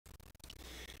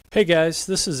Hey guys,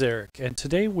 this is Eric, and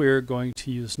today we're going to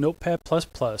use Notepad++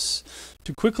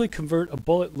 to quickly convert a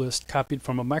bullet list copied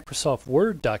from a Microsoft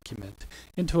Word document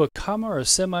into a comma or a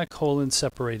semicolon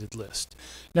separated list.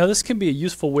 Now this can be a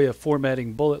useful way of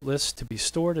formatting bullet lists to be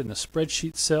stored in a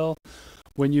spreadsheet cell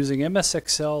when using MS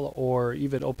Excel or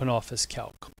even OpenOffice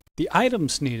Calc. The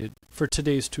items needed for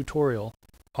today's tutorial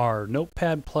are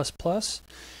Notepad++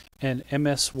 and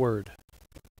MS Word.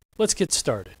 Let's get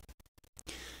started.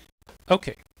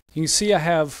 Okay. You can see I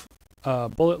have a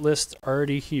bullet list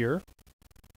already here,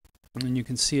 and you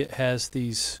can see it has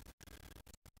these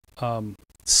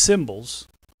symbols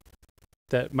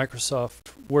that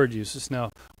Microsoft Word uses.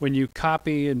 Now, when you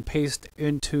copy and paste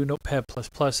into Notepad++,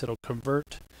 it'll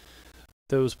convert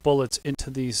those bullets into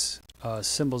these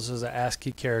symbols as an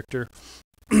ASCII character.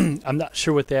 I'm not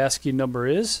sure what the ASCII number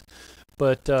is,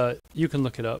 but you can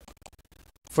look it up.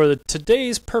 For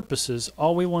today's purposes,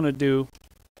 all we want to do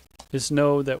is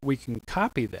know that we can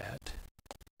copy that,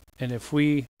 and if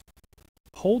we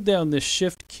hold down this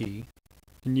shift key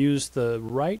and use the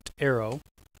right arrow,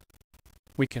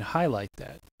 we can highlight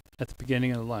that at the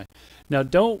beginning of the line. Now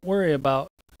don't worry about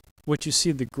what you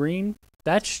see, the green.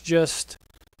 That's just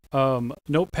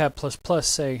Notepad++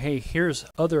 saying, hey, here's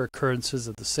other occurrences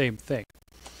of the same thing.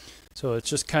 So it's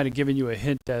just kind of giving you a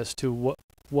hint as to what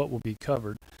will be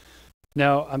covered.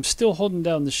 Now I'm still holding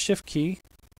down the shift key,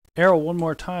 arrow one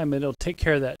more time, and it'll take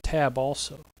care of that tab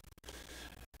also.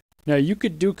 Now you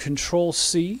could do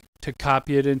Control-C to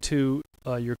copy it into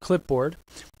your clipboard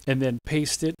and then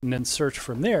paste it and then search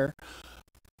from there.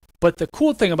 But the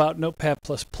cool thing about Notepad++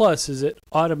 is it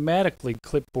automatically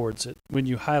clipboards it when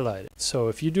you highlight it. So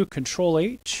if you do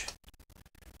Control-H,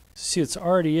 see it's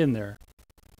already in there.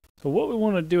 So what we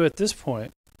want to do at this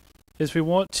point is we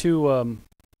want to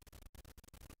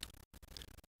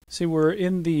see, we're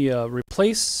in the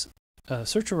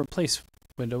search and replace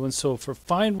window, and so for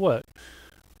find what,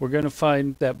 we're going to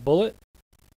find that bullet,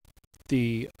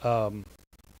 the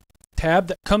tab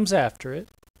that comes after it,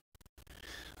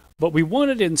 but we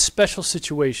want it in special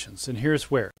situations, and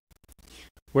here's where.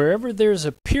 Wherever there's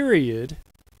a period,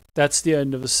 that's the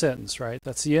end of a sentence, right?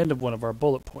 That's the end of one of our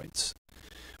bullet points.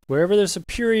 Wherever there's a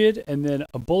period and then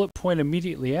a bullet point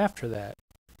immediately after that,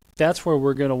 that's where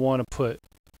we're going to want to put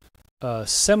a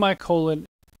semicolon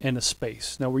and a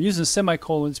space. Now we're using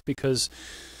semicolons because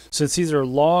since these are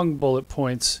long bullet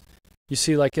points, you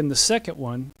see like in the second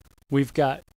one, we've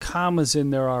got commas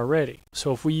in there already.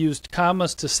 So if we used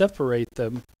commas to separate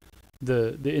them,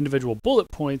 the individual bullet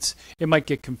points, it might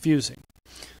get confusing.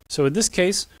 So in this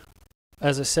case,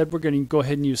 as I said, we're going to go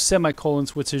ahead and use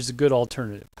semicolons, which is a good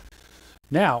alternative.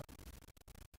 Now,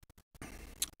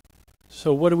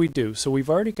 so what do? So we've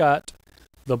already got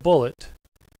the bullet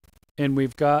and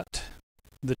we've got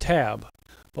the tab,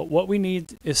 but what we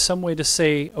need is some way to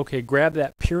say, okay, grab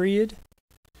that period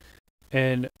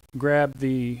and grab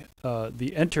the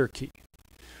enter key.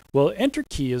 Well, enter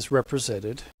key is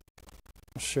represented,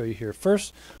 I'll show you here.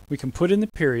 First, we can put in the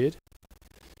period,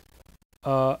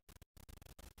 and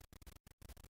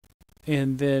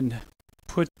then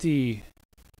put the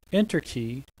enter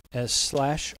key as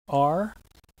 /r/n.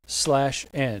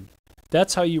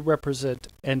 That's how you represent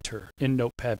enter in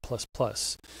Notepad++.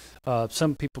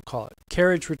 Some people call it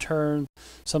carriage return.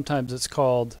 Sometimes it's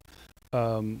called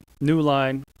new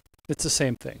line. It's the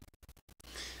same thing.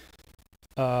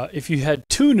 If you had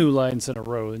two new lines in a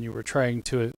row and you were trying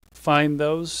to find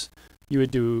those, you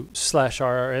would do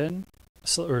 /rn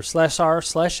or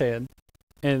 /r/n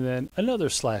and then another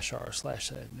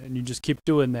 /r/n, and you just keep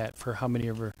doing that for how many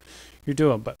ever you're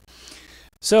doing. But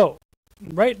so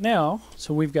right now,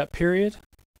 so we've got period,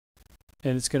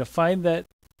 and it's going to find that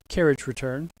carriage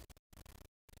return,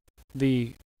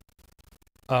 the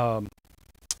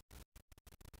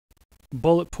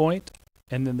bullet point,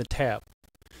 and then the tab.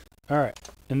 All right,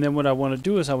 and then what I want to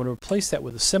do is I want to replace that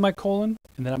with a semicolon,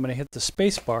 and then I'm going to hit the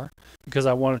space bar because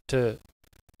I want it to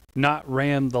not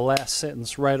ram the last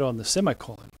sentence right on the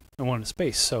semicolon. I want a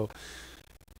space. So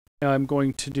now I'm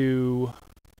going to do,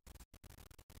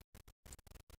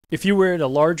 if you were in a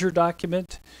larger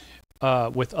document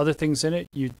with other things in it,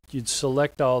 you'd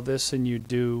select all this and you'd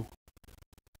do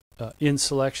in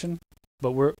selection,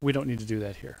 but we don't need to do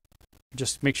that here.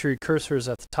 Just make sure your cursor is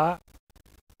at the top.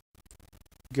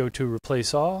 Go to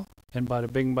replace all, and bada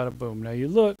bing, bada boom. Now you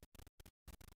look,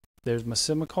 there's my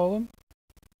semicolon.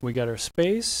 We got our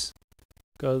space.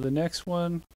 Go to the next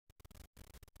one.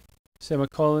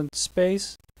 Semicolon,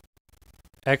 space.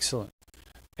 Excellent.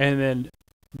 And then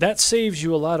that saves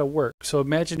you a lot of work. So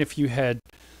imagine if you had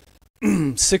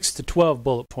 6 to 12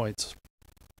 bullet points.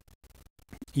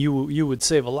 You would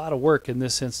save a lot of work in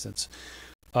this instance.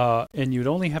 and you'd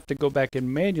only have to go back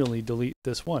and manually delete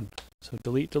this one. So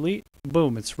delete,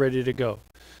 boom, it's ready to go.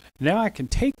 Now I can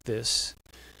take this,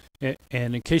 and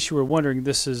in case you were wondering,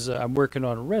 this is I'm working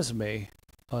on a resume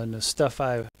on the stuff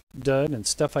I've done and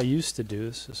stuff I used to do.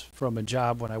 This is from a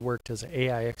job when I worked as an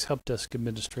AIX help desk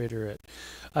administrator at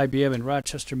IBM in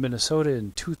Rochester, Minnesota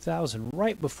in 2000,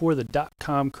 right before the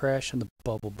dot-com crash and the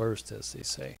bubble burst, as they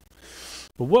say.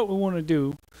 But what we want to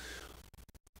do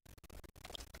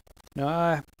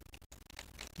now,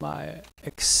 my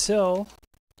Excel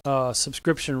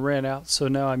subscription ran out, so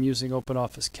now I'm using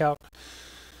OpenOffice Calc.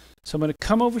 So I'm going to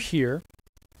come over here,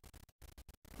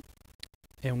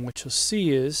 and what you'll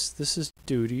see is this is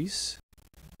duties,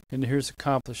 and here's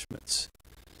accomplishments.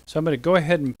 So I'm going to go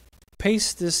ahead and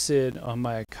paste this in on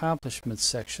my accomplishments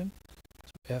section.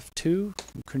 So F2,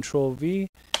 Control V,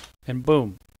 and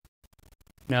boom.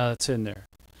 Now that's in there.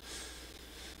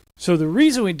 So the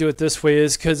reason we do it this way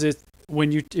is because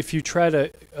if you try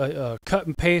to cut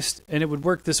and paste, and it would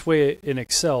work this way in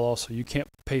Excel also, you can't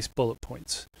paste bullet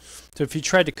points. So if you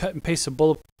tried to cut and paste the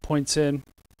bullet points in,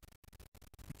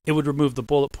 it would remove the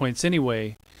bullet points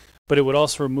anyway, but it would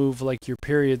also remove like your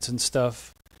periods and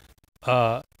stuff,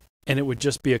 and it would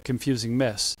just be a confusing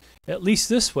mess. At least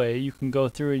this way you can go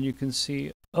through and you can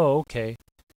see, oh, okay,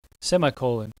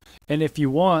 semicolon. And if you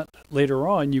want, later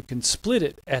on, you can split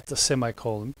it at the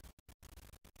semicolon.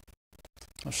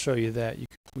 I'll show you that.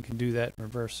 We can do that in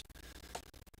reverse.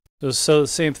 So the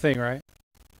same thing, right?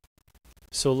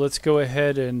 So let's go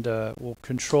ahead and we'll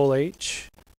Control H,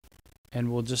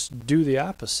 and we'll just do the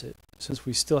opposite. Since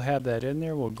we still have that in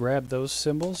there, we'll grab those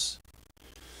symbols.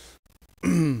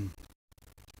 Control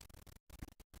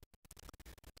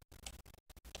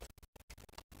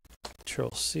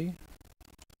C,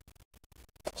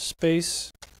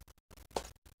 space,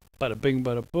 bada bing,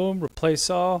 bada boom, replace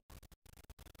all.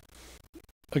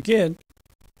 Again,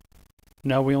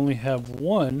 now we only have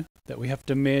one that we have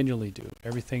to manually do.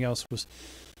 Everything else was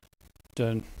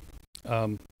done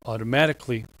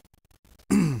automatically,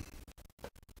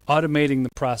 automating the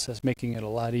process, making it a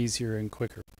lot easier and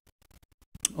quicker.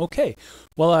 Okay,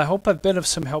 well, I hope I've been of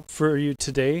some help for you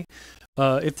today.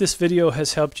 If this video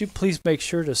has helped you, please make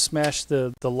sure to smash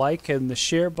the like and the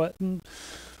share button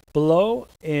below,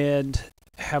 and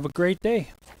have a great day.